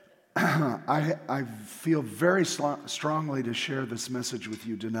I feel very strongly to share this message with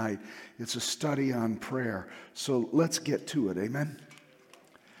you tonight. It's a study on prayer. So let's get to it. Amen.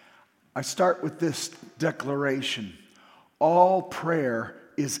 I start with this declaration. All prayer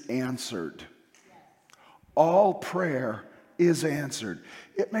is answered. All prayer is answered.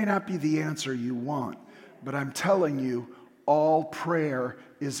 It may not be the answer you want, but I'm telling you, all prayer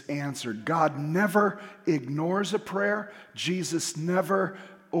is answered. God never ignores a prayer. Jesus never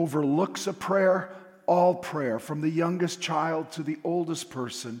overlooks a prayer. All prayer, from the youngest child to the oldest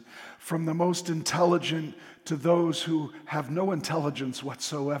person, from the most intelligent to those who have no intelligence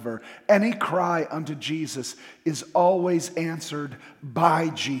whatsoever, any cry unto Jesus is always answered by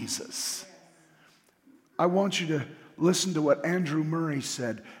Jesus. I want you to listen to what Andrew Murray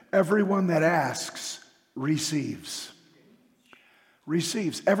said. Everyone that asks receives.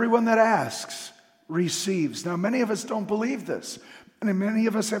 Receives. Everyone that asks receives. Now, many of us don't believe this. And many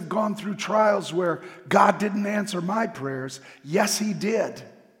of us have gone through trials where God didn't answer my prayers. Yes, He did.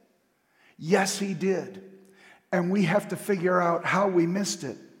 Yes, He did. And we have to figure out how we missed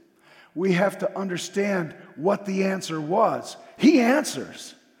it. We have to understand what the answer was. He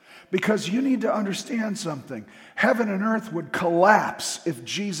answers. Because you need to understand something. Heaven and earth would collapse if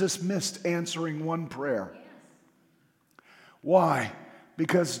Jesus missed answering one prayer. Why?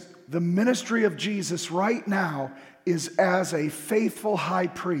 Because the ministry of Jesus right now is as a faithful high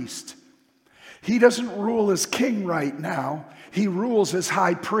priest. He doesn't rule as king right now. He rules as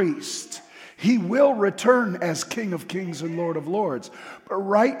high priest. He will return as King of Kings and Lord of Lords. But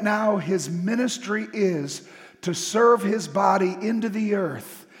right now, his ministry is to serve his body into the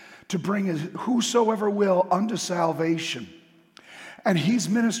earth, to bring whosoever will unto salvation. And he's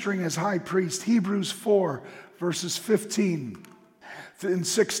ministering as high priest. Hebrews 4, verses 15 and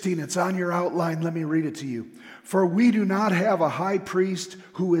 16. It's on your outline. Let me read it to you. For we do not have a high priest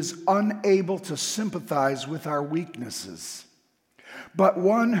who is unable to sympathize with our weaknesses, but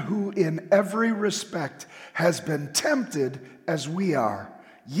one who in every respect has been tempted as we are,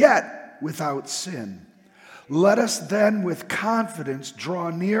 yet without sin. Let us then with confidence draw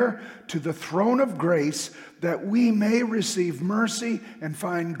near to the throne of grace, that we may receive mercy and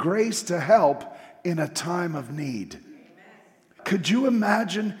find grace to help in a time of need. Could you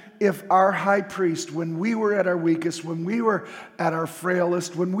imagine if our high priest, when we were at our weakest, when we were at our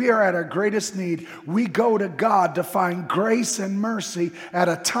frailest, when we are at our greatest need, we go to God to find grace and mercy at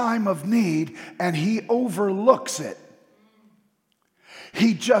a time of need, and He overlooks it.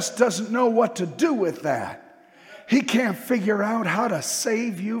 He just doesn't know what to do with that. He can't figure out how to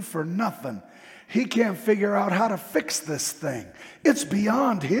save you for nothing. He can't figure out how to fix this thing. It's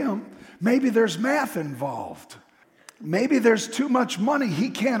beyond Him. Maybe there's math involved. Maybe there's too much money. He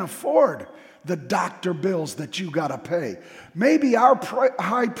can't afford the doctor bills that you got to pay. Maybe our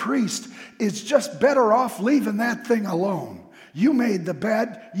high priest is just better off leaving that thing alone. You made the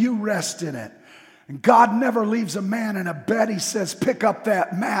bed, you rest in it. And God never leaves a man in a bed. He says, pick up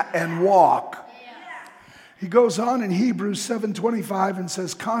that mat and walk. He goes on in Hebrews 7:25 and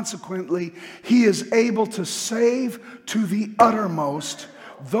says, consequently, He is able to save to the uttermost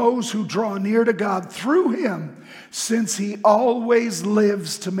those who draw near to God through Him, since He always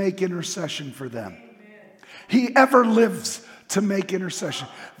lives to make intercession for them. He ever lives to make intercession.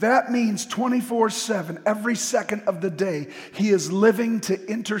 That means 24/7, every second of the day, He is living to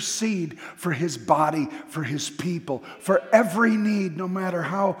intercede for His body, for His people, for every need, no matter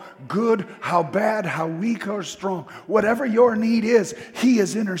how good, how bad, how weak or strong. Whatever your need is, He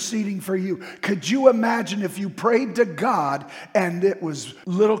is interceding for you. Could you imagine if you prayed to God and it was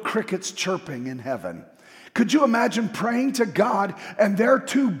little crickets chirping in heaven? Could you imagine praying to God and they're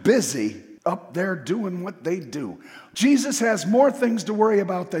too busy up there doing what they do? Jesus has more things to worry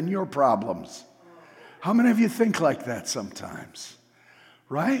about than your problems. How many of you think like that sometimes?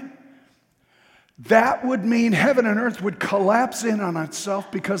 Right? That would mean heaven and earth would collapse in on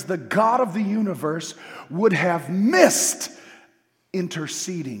itself, because the God of the universe would have missed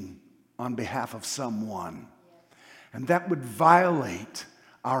interceding on behalf of someone. And that would violate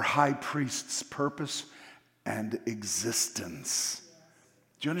our high priest's purpose and existence.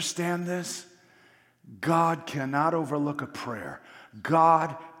 Do you understand this? God cannot overlook a prayer.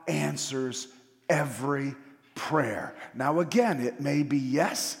 God answers every prayer. Now again, it may be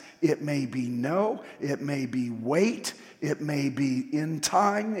yes, it may be no, it may be wait, it may be in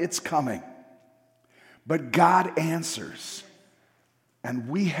time, it's coming. But God answers. And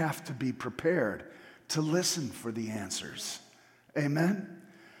we have to be prepared to listen for the answers. Amen?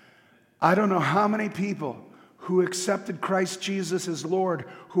 I don't know how many people who accepted Christ Jesus as Lord,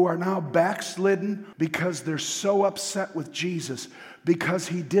 who are now backslidden because they're so upset with Jesus, because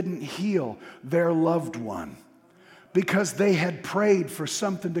he didn't heal their loved one. Because they had prayed for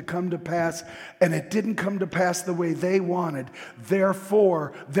something to come to pass and it didn't come to pass the way they wanted.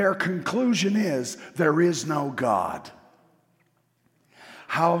 Therefore, their conclusion is there is no God.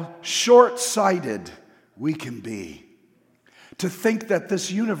 How short-sighted we can be to think that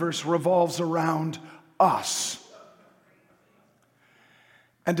this universe revolves around us.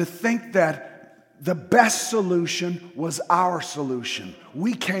 And to think that the best solution was our solution.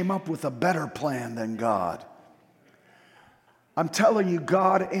 We came up with a better plan than God. I'm telling you,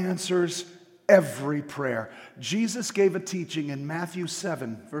 God answers every prayer. Jesus gave a teaching in Matthew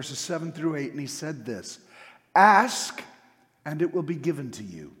 7, verses 7 through 8, and he said this: ask, and it will be given to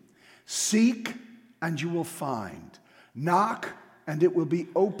you. Seek, and you will find. Knock, and it will be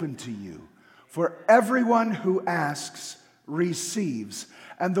open to you. For everyone who asks receives,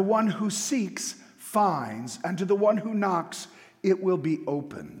 and the one who seeks finds, and to the one who knocks it will be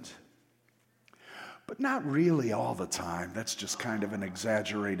opened. But not really all the time. That's just kind of an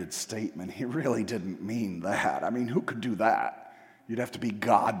exaggerated statement. He really didn't mean that. I mean, who could do that? You'd have to be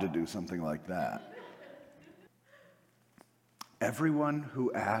God to do something like that. Everyone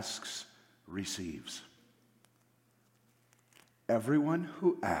who asks receives. Everyone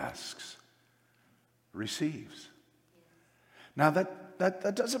who asks receives. Now,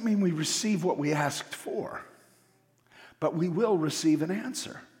 that doesn't mean we receive what we asked for, but we will receive an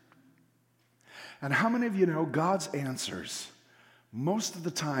answer. And how many of you know God's answers most of the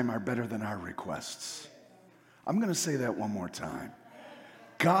time are better than our requests? I'm going to say that one more time.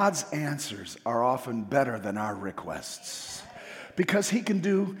 God's answers are often better than our requests because he can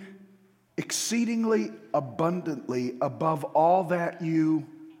do exceedingly abundantly above all that you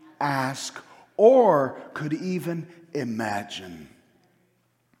ask or could even imagine.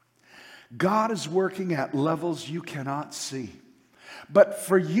 God is working at levels you cannot see. But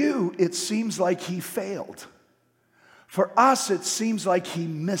for you, it seems like he failed. For us, it seems like he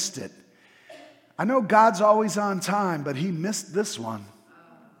missed it. I know God's always on time, but he missed this one.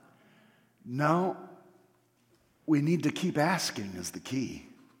 No, we need to keep asking is the key.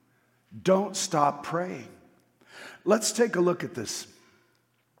 Don't stop praying. Let's take a look at this.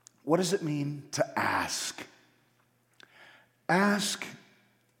 What does it mean to ask? Ask,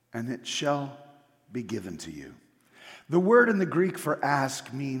 and it shall be given to you. The word in the Greek for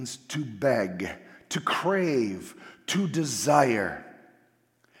ask means to beg, to crave, to desire.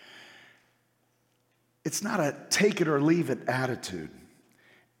 It's not a take it or leave it attitude.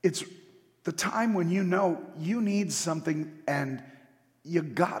 It's the time when you know you need something and you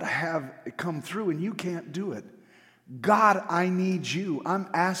gotta have it come through and you can't do it. God, I need you. I'm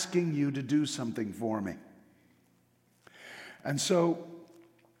asking you to do something for me. And so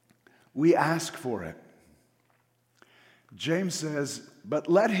we ask for it. James says, but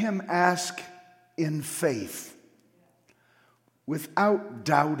let him ask in faith, without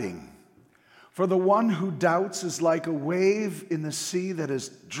doubting. For the one who doubts is like a wave in the sea that is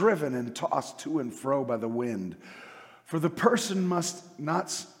driven and tossed to and fro by the wind. For the person must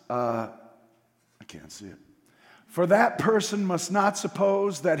not, I can't see it. For that person must not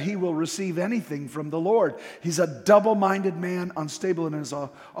suppose that he will receive anything from the Lord. He's a double-minded man, unstable in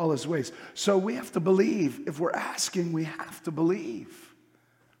all his ways. So we have to believe. If we're asking, we have to believe.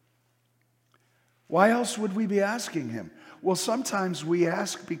 Why else would we be asking him? Well, sometimes we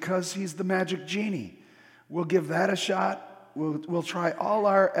ask because he's the magic genie. We'll give that a shot. We'll try all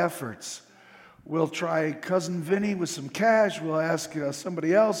our efforts. We'll try Cousin Vinny with some cash. We'll ask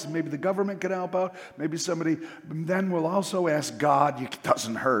somebody else. Maybe the government can help out. Maybe somebody. Then we'll also ask God. It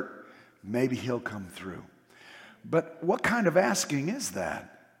doesn't hurt. Maybe he'll come through. But what kind of asking is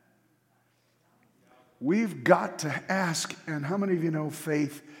that? We've got to ask. And how many of you know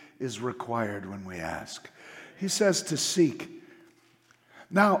faith is required when we ask? He says to seek.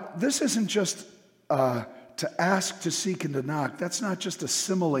 Now, this isn't just to ask, to seek, and to knock. That's not just a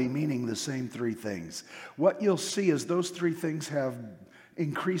simile meaning the same three things. What you'll see is those three things have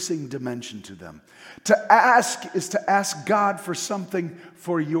increasing dimension to them. To ask is to ask God for something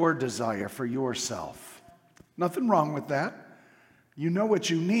for your desire, for yourself. Nothing wrong with that. You know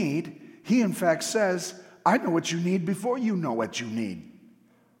what you need. He, in fact, says, I know what you need before you know what you need.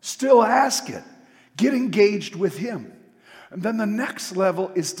 Still ask it. Get engaged with him. And then the next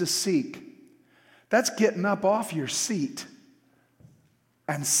level is to seek. That's getting up off your seat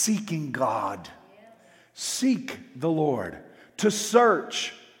and seeking God. Seek the Lord. To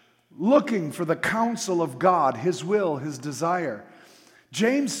search, looking for the counsel of God, his will, his desire.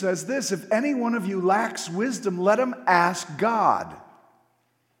 James says this, if any one of you lacks wisdom, let him ask God.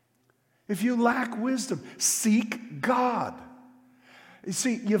 If you lack wisdom, seek God. You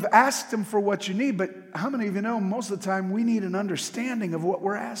see, you've asked him for what you need, but how many of you know most of the time we need an understanding of what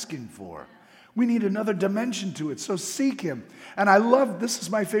we're asking for? We need another dimension to it. So seek him. And I love, this is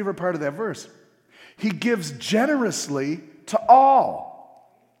my favorite part of that verse. He gives generously to all.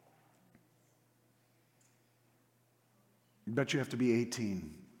 I bet you have to be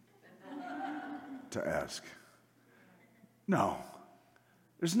 18 to ask. No.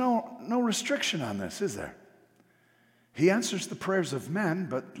 There's no restriction on this, is there? He answers the prayers of men,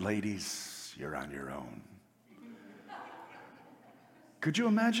 but ladies, you're on your own. Could you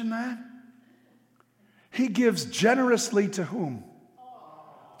imagine that? He gives generously to whom?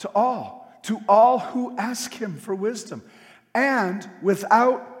 To all. To all who ask him for wisdom. And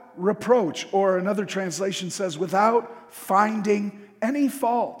without reproach, or another translation says, without finding any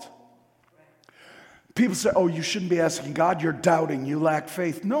fault. People say, oh, you shouldn't be asking God, you're doubting, you lack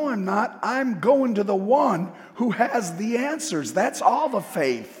faith. No, I'm not. I'm going to the one who has the answers. That's all the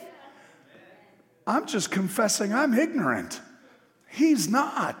faith. I'm just confessing I'm ignorant. He's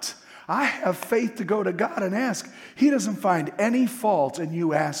not. I have faith to go to God and ask. He doesn't find any fault in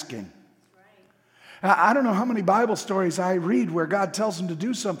you asking. I don't know how many Bible stories I read where God tells them to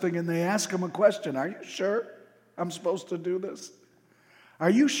do something and they ask him a question. Are you sure I'm supposed to do this? Are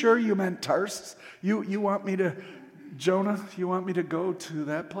you sure you meant Tarsus? You want me to, Jonah, you want me to go to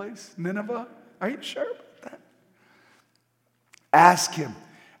that place, Nineveh? Are you sure about that? Ask him,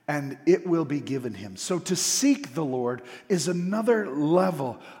 and it will be given him. So to seek the Lord is another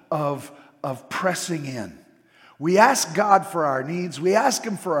level of pressing in. We ask God for our needs. We ask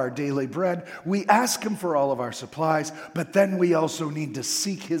him for our daily bread. We ask him for all of our supplies. But then we also need to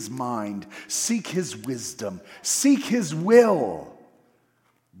seek his mind, seek his wisdom, seek his will.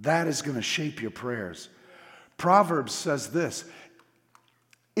 That is going to shape your prayers. Proverbs says this,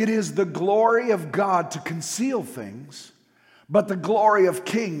 it is the glory of God to conceal things, but the glory of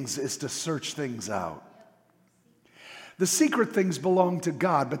kings is to search things out. The secret things belong to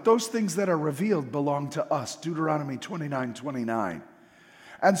God, but those things that are revealed belong to us. Deuteronomy 29:29.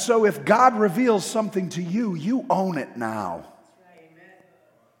 And so if God reveals something to you, you own it now.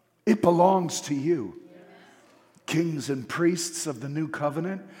 It belongs to you. Kings and priests of the new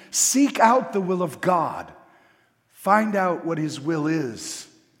covenant, seek out the will of God. Find out what his will is.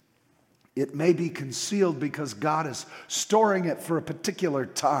 It may be concealed because God is storing it for a particular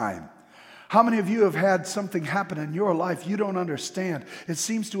time. How many of you have had something happen in your life you don't understand? It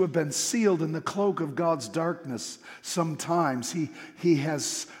seems to have been sealed in the cloak of God's darkness sometimes. He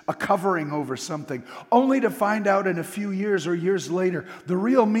has a covering over something, only to find out in a few years or years later the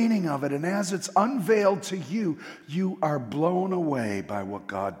real meaning of it. And as it's unveiled to you, you are blown away by what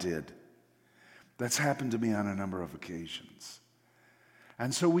God did. That's happened to me on a number of occasions.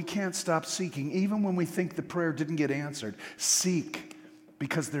 And so we can't stop seeking, even when we think the prayer didn't get answered. Seek.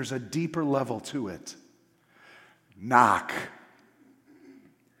 Because there's a deeper level to it. Knock.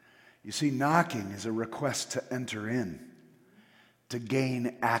 You see, knocking is a request to enter in, to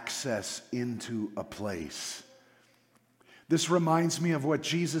gain access into a place. This reminds me of what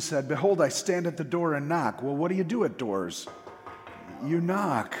Jesus said, behold, I stand at the door and knock. Well, what do you do at doors? You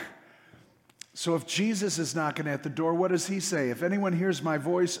knock. So if Jesus is knocking at the door, what does he say? If anyone hears my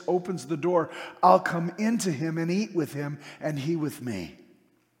voice, opens the door, I'll come into him and eat with him and he with me.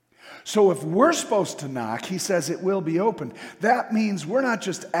 So if we're supposed to knock, he says it will be opened. That means we're not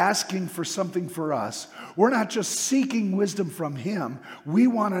just asking for something for us. We're not just seeking wisdom from him. We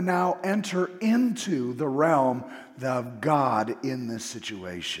want to now enter into the realm of God in this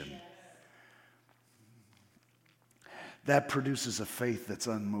situation. That produces a faith that's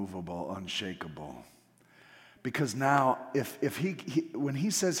unmovable, unshakable. Because now, if he when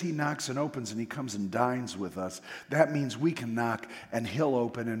he says he knocks and opens and he comes and dines with us, that means we can knock and he'll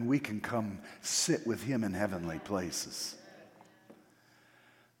open and we can come sit with him in heavenly places.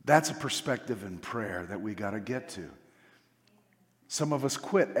 That's a perspective in prayer that we got to get to. Some of us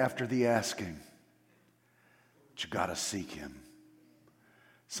quit after the asking, but you got to seek him.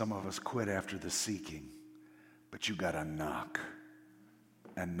 Some of us quit after the seeking, but you got to knock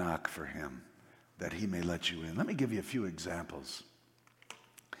and knock for him, that he may let you in. Let me give you a few examples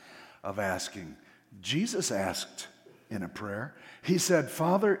of asking. Jesus asked in a prayer. He said,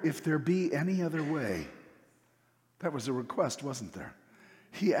 Father, if there be any other way. That was a request, wasn't there?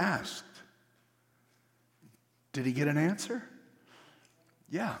 He asked. Did he get an answer?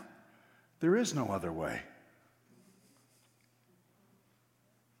 Yeah, there is no other way.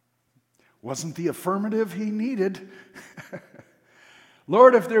 Wasn't the affirmative he needed.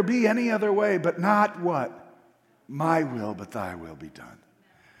 Lord, if there be any other way, but not what? My will, but thy will be done.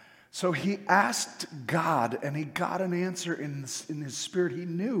 So he asked God, and he got an answer in his spirit. He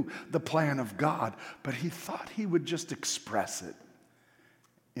knew the plan of God, but he thought he would just express it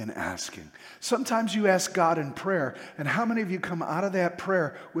in asking. Sometimes you ask God in prayer, and how many of you come out of that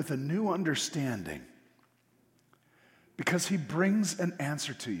prayer with a new understanding? Because he brings an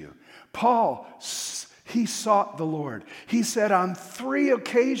answer to you. Paul, he sought the Lord. He said, on 3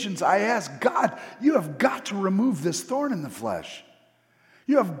 occasions I asked, God, you have got to remove this thorn in the flesh.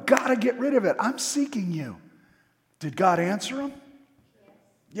 You have got to get rid of it. I'm seeking you. Did God answer him?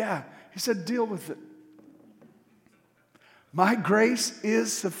 Yeah. He said, deal with it. My grace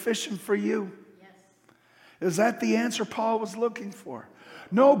is sufficient for you. Is that the answer Paul was looking for?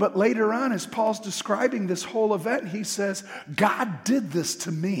 No, but later on, as Paul's describing this whole event, he says, God did this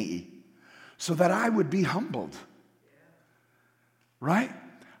to me so that I would be humbled. Right?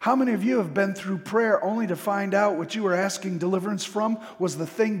 How many of you have been through prayer only to find out what you were asking deliverance from was the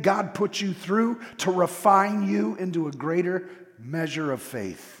thing God put you through to refine you into a greater measure of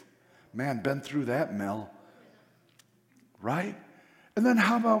faith? Man, been through that, Mel. Right? And then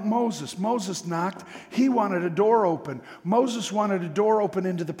how about Moses? Moses knocked. He wanted a door open. Moses wanted a door open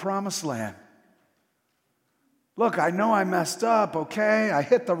into the promised land. Look, I know I messed up, okay? I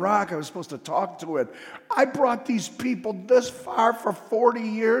hit the rock. I was supposed to talk to it. I brought these people this far for 40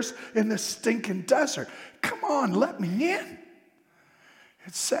 years in this stinking desert. Come on, let me in.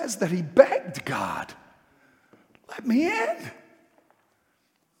 It says that he begged God, let me in.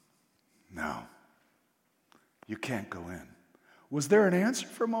 No, you can't go in. Was there an answer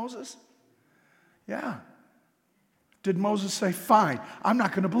for Moses? Yeah. Did Moses say, fine, I'm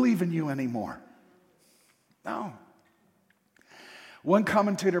not going to believe in you anymore? No. One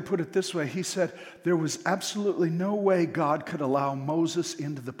commentator put it this way. He said, there was absolutely no way God could allow Moses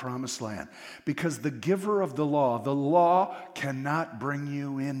into the promised land because the giver of the law cannot bring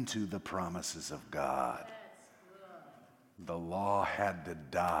you into the promises of God. The law had to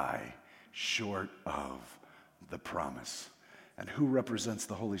die short of the promise. And who represents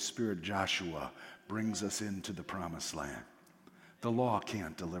the Holy Spirit? Joshua brings us into the promised land. The law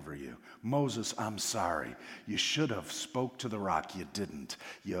can't deliver you. Moses, I'm sorry. You should have spoke to the rock. You didn't.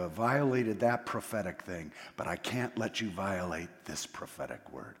 You violated that prophetic thing, but I can't let you violate this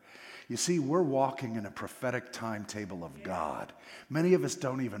prophetic word. You see, we're walking in a prophetic timetable of God. Many of us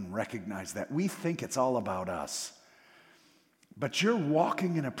don't even recognize that. We think it's all about us. But you're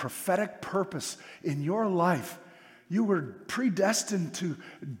walking in a prophetic purpose in your life. You were predestined to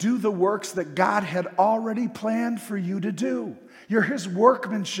do the works that God had already planned for you to do. You're his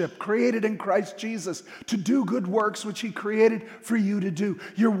workmanship, created in Christ Jesus, to do good works which he created for you to do.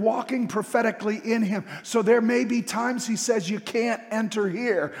 You're walking prophetically in him. So there may be times he says, you can't enter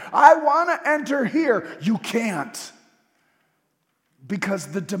here. I want to enter here. You can't. Because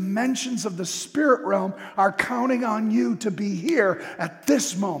the dimensions of the spirit realm are counting on you to be here at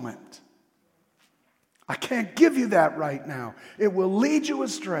this moment. I can't give you that right now. It will lead you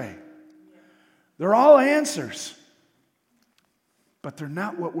astray. They're all answers, but they're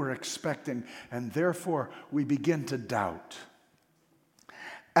not what we're expecting, and therefore we begin to doubt.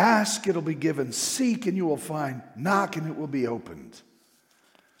 Ask, it'll be given. Seek, and you will find. Knock, and it will be opened.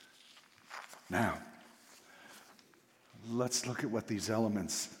 Now, let's look at what these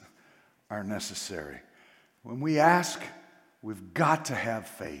elements are necessary. When we ask, we've got to have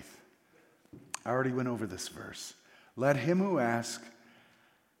faith. I already went over this verse. Let him who asks,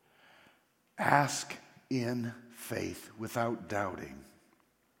 ask in faith without doubting.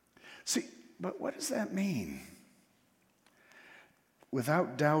 See, but what does that mean?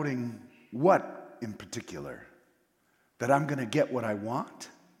 Without doubting what in particular? That I'm going to get what I want?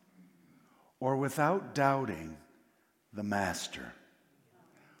 Or without doubting the Master?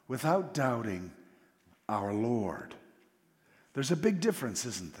 Without doubting our Lord? There's a big difference,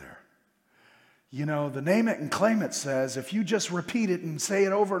 isn't there? You know, the name it and claim it says, if you just repeat it and say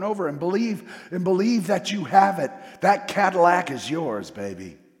it over and over and believe that you have it, that Cadillac is yours,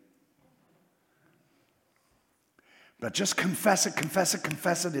 baby. But just confess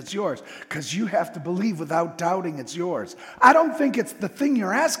it, it's yours. Because you have to believe without doubting it's yours. I don't think it's the thing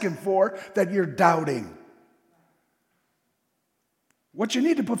you're asking for that you're doubting. What you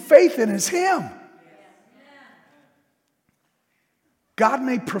need to put faith in is him. God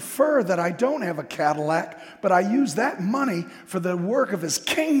may prefer that I don't have a Cadillac, but I use that money for the work of his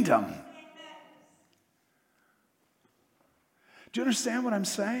kingdom. Do you understand what I'm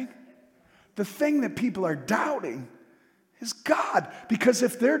saying? The thing that people are doubting is God. Because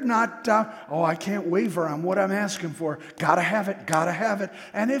if they're not, I can't waver on what I'm asking for. Gotta have it, gotta have it.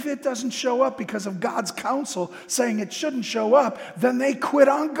 And if it doesn't show up because of God's counsel saying it shouldn't show up, then they quit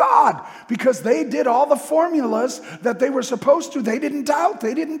on God. Because they did all the formulas that they were supposed to. They didn't doubt,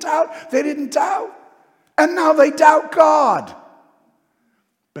 they didn't doubt, they didn't doubt. And now they doubt God.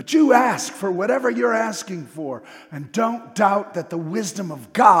 But you ask for whatever you're asking for, and don't doubt that the wisdom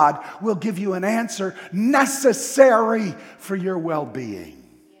of God will give you an answer necessary for your well-being.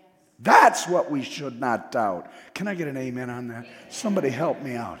 That's what we should not doubt. Can I get an amen on that? Somebody help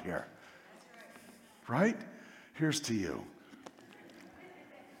me out here. Right? Here's to you.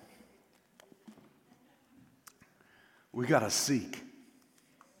 We got to seek.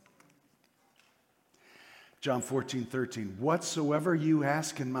 John 14:13, whatsoever you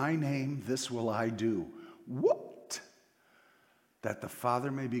ask in my name, this will I do. What? That the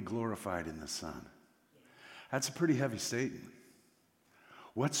Father may be glorified in the Son. That's a pretty heavy statement.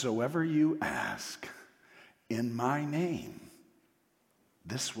 Whatsoever you ask in my name,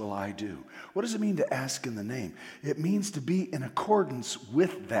 this will I do. What does it mean to ask in the name? It means to be in accordance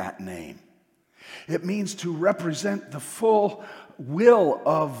with that name. It means to represent the full will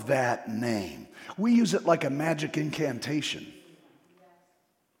of that name. We use it like a magic incantation.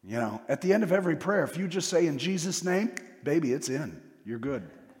 You know, at the end of every prayer, if you just say in Jesus' name, baby, it's in. You're good.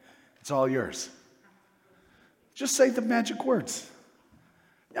 It's all yours. Just say the magic words.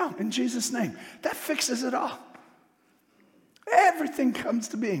 No, in Jesus' name. That fixes it all. Everything comes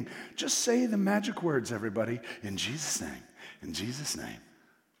to being. Just say the magic words, everybody. In Jesus' name. In Jesus' name.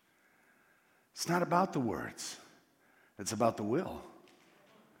 It's not about the words. It's about the will.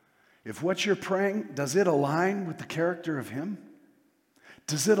 If what you're praying, does it align with the character of Him?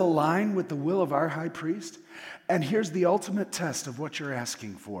 Does it align with the will of our high priest? And here's the ultimate test of what you're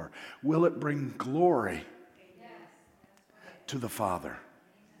asking for. Will it bring glory to the Father?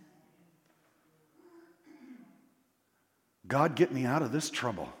 God, get me out of this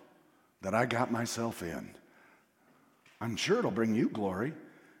trouble that I got myself in. I'm sure it'll bring you glory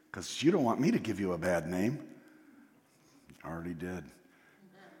because you don't want me to give you a bad name. Already did.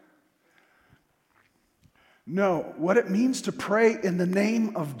 No, what it means to pray in the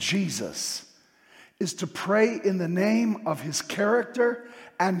name of Jesus is to pray in the name of His character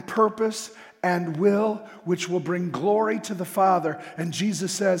and purpose and will, which will bring glory to the Father. And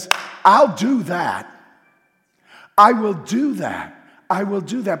Jesus says, I'll do that. I will do that. I will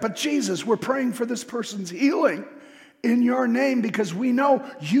do that. But Jesus, we're praying for this person's healing in your name because we know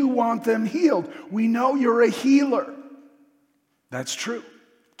you want them healed. We know you're a healer. That's true.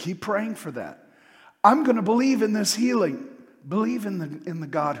 Keep praying for that. I'm going to believe in this healing. Believe in the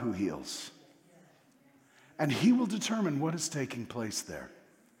God who heals. And He will determine what is taking place there.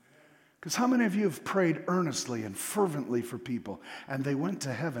 Because how many of you have prayed earnestly and fervently for people and they went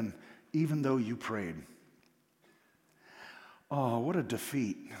to heaven even though you prayed? Oh, what a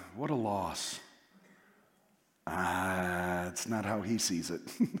defeat. What a loss. It's not how He sees it.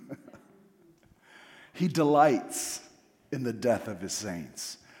 He delights in the death of His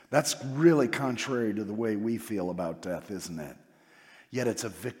saints. That's really contrary to the way we feel about death, isn't it? Yet it's a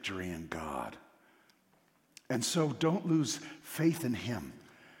victory in God. And so don't lose faith in Him.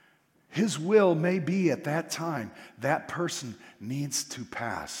 His will may be at that time, that person needs to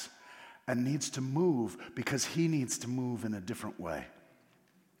pass and needs to move because he needs to move in a different way.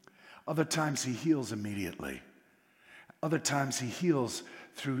 Other times He heals immediately. Other times He heals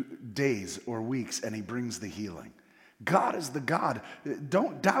through days or weeks and He brings the healing. God is the God.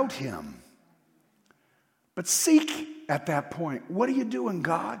 Don't doubt Him. But seek at that point. What are you doing,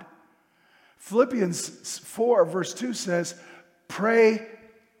 God? Philippians 4 verse 2 says, pray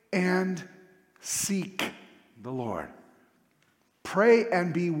and seek the Lord. Pray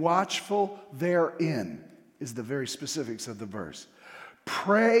and be watchful therein is the very specifics of the verse.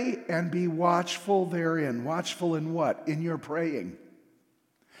 Pray and be watchful therein. Watchful in what? In your praying.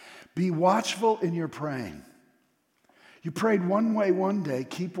 Be watchful in your praying. You prayed one way one day,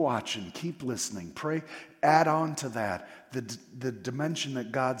 keep watching, keep listening. Pray, add on to that the dimension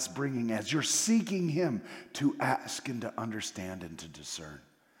that God's bringing as you're seeking Him to ask and to understand and to discern.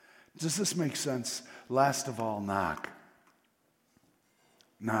 Does this make sense? Last of all, knock.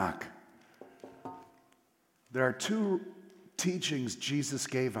 Knock. There are two teachings Jesus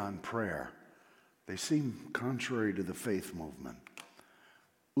gave on prayer. They seem contrary to the faith movement.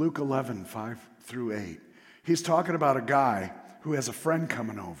 Luke 11, 5 through 8. He's talking about a guy who has a friend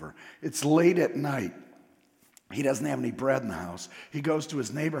coming over. It's late at night. He doesn't have any bread in the house. He goes to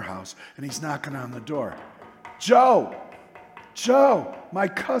his neighbor's house and he's knocking on the door. Joe, my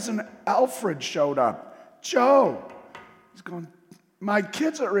cousin Alfred showed up. Joe, He's going, my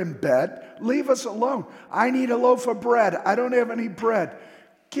kids are in bed. Leave us alone. I need a loaf of bread. I don't have any bread.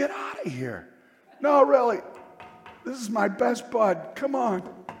 Get out of here. No, really. This is my best bud. Come on.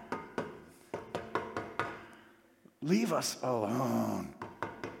 Leave us alone.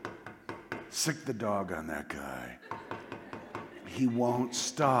 Sick the dog on that guy. He won't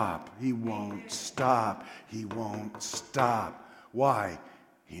stop. He won't stop. He won't stop. Why?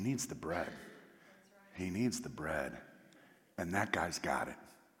 He needs the bread. He needs the bread. And that guy's got it.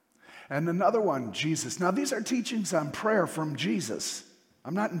 And another one, Jesus. Now, these are teachings on prayer from Jesus.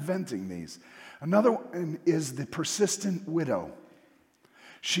 I'm not inventing these. Another one is the persistent widow.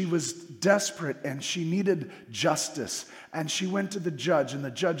 She was desperate and she needed justice. And she went to the judge and the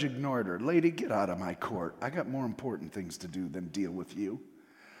judge ignored her. Lady, get out of my court. I got more important things to do than deal with you.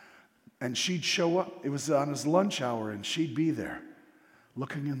 And she'd show up. It was on his lunch hour and she'd be there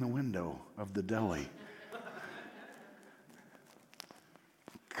looking in the window of the deli.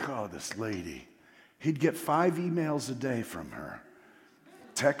 God, this lady. He'd get 5 emails a day from her.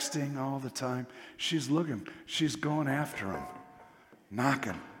 Texting all the time. She's looking. She's going after him.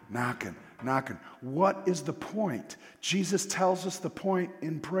 Knocking, knocking, knocking. What is the point? Jesus tells us the point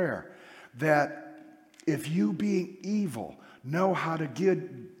in prayer. That if you being evil know how to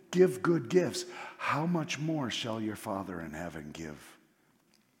give good gifts, how much more shall your Father in heaven give?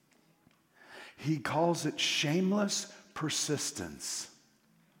 He calls it shameless persistence.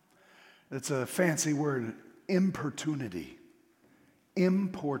 It's a fancy word, importunity.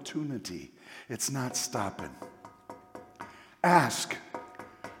 Importunity. It's not stopping. Ask.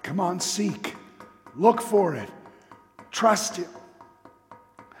 Come on, seek. Look for it. Trust Him.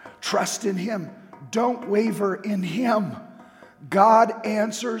 Trust in Him. Don't waver in Him. God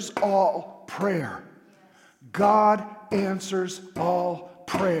answers all prayer. God answers all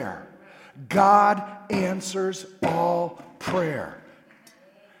prayer. God answers all prayer.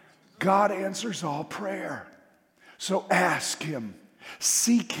 God answers all prayer. So ask Him.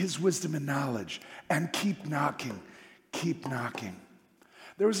 Seek His wisdom and knowledge. And keep knocking. Keep knocking.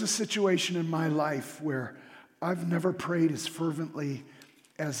 There was a situation in my life where I've never prayed as fervently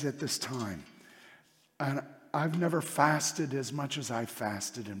as at this time. And I've never fasted as much as I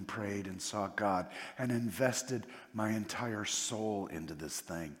fasted and prayed and sought God and invested my entire soul into this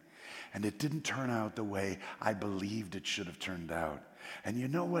thing. And it didn't turn out the way I believed it should have turned out. And you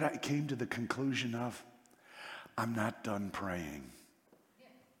know what I came to the conclusion of? I'm not done praying.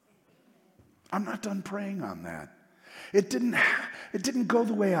 I'm not done praying on that. It didn't go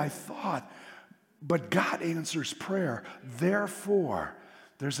the way I thought, but God answers prayer. Therefore,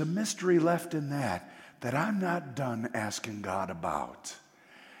 there's a mystery left in that I'm not done asking God about.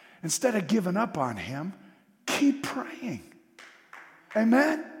 Instead of giving up on Him, keep praying.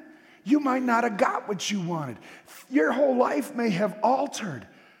 Amen? You might not have got what you wanted. Your whole life may have altered.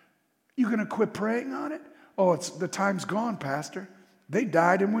 You going to quit praying on it? Oh, the time's gone, Pastor. They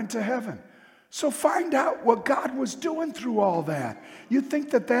died and went to heaven. So find out what God was doing through all that. You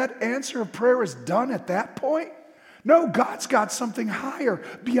think that answer of prayer is done at that point? No, God's got something higher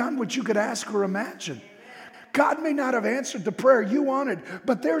beyond what you could ask or imagine. God may not have answered the prayer you wanted,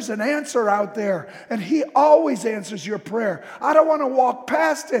 but there's an answer out there, and He always answers your prayer. I don't want to walk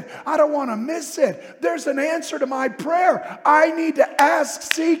past it. I don't want to miss it. There's an answer to my prayer. I need to ask,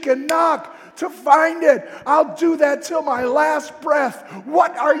 seek, and knock to find it. I'll do that till my last breath.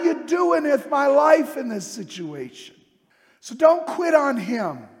 What are you doing with my life in this situation? So don't quit on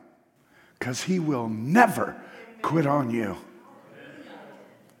Him, because He will never quit on you.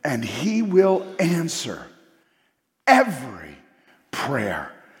 And He will answer every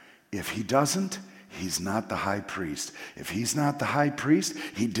prayer. If He doesn't, He's not the high priest. If He's not the high priest,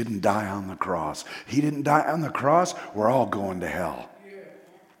 He didn't die on the cross. He didn't die on the cross, we're all going to hell.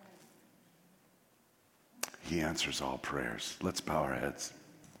 He answers all prayers. Let's bow our heads.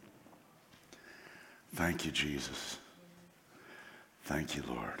 Thank you, Jesus. Thank you,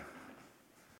 Lord.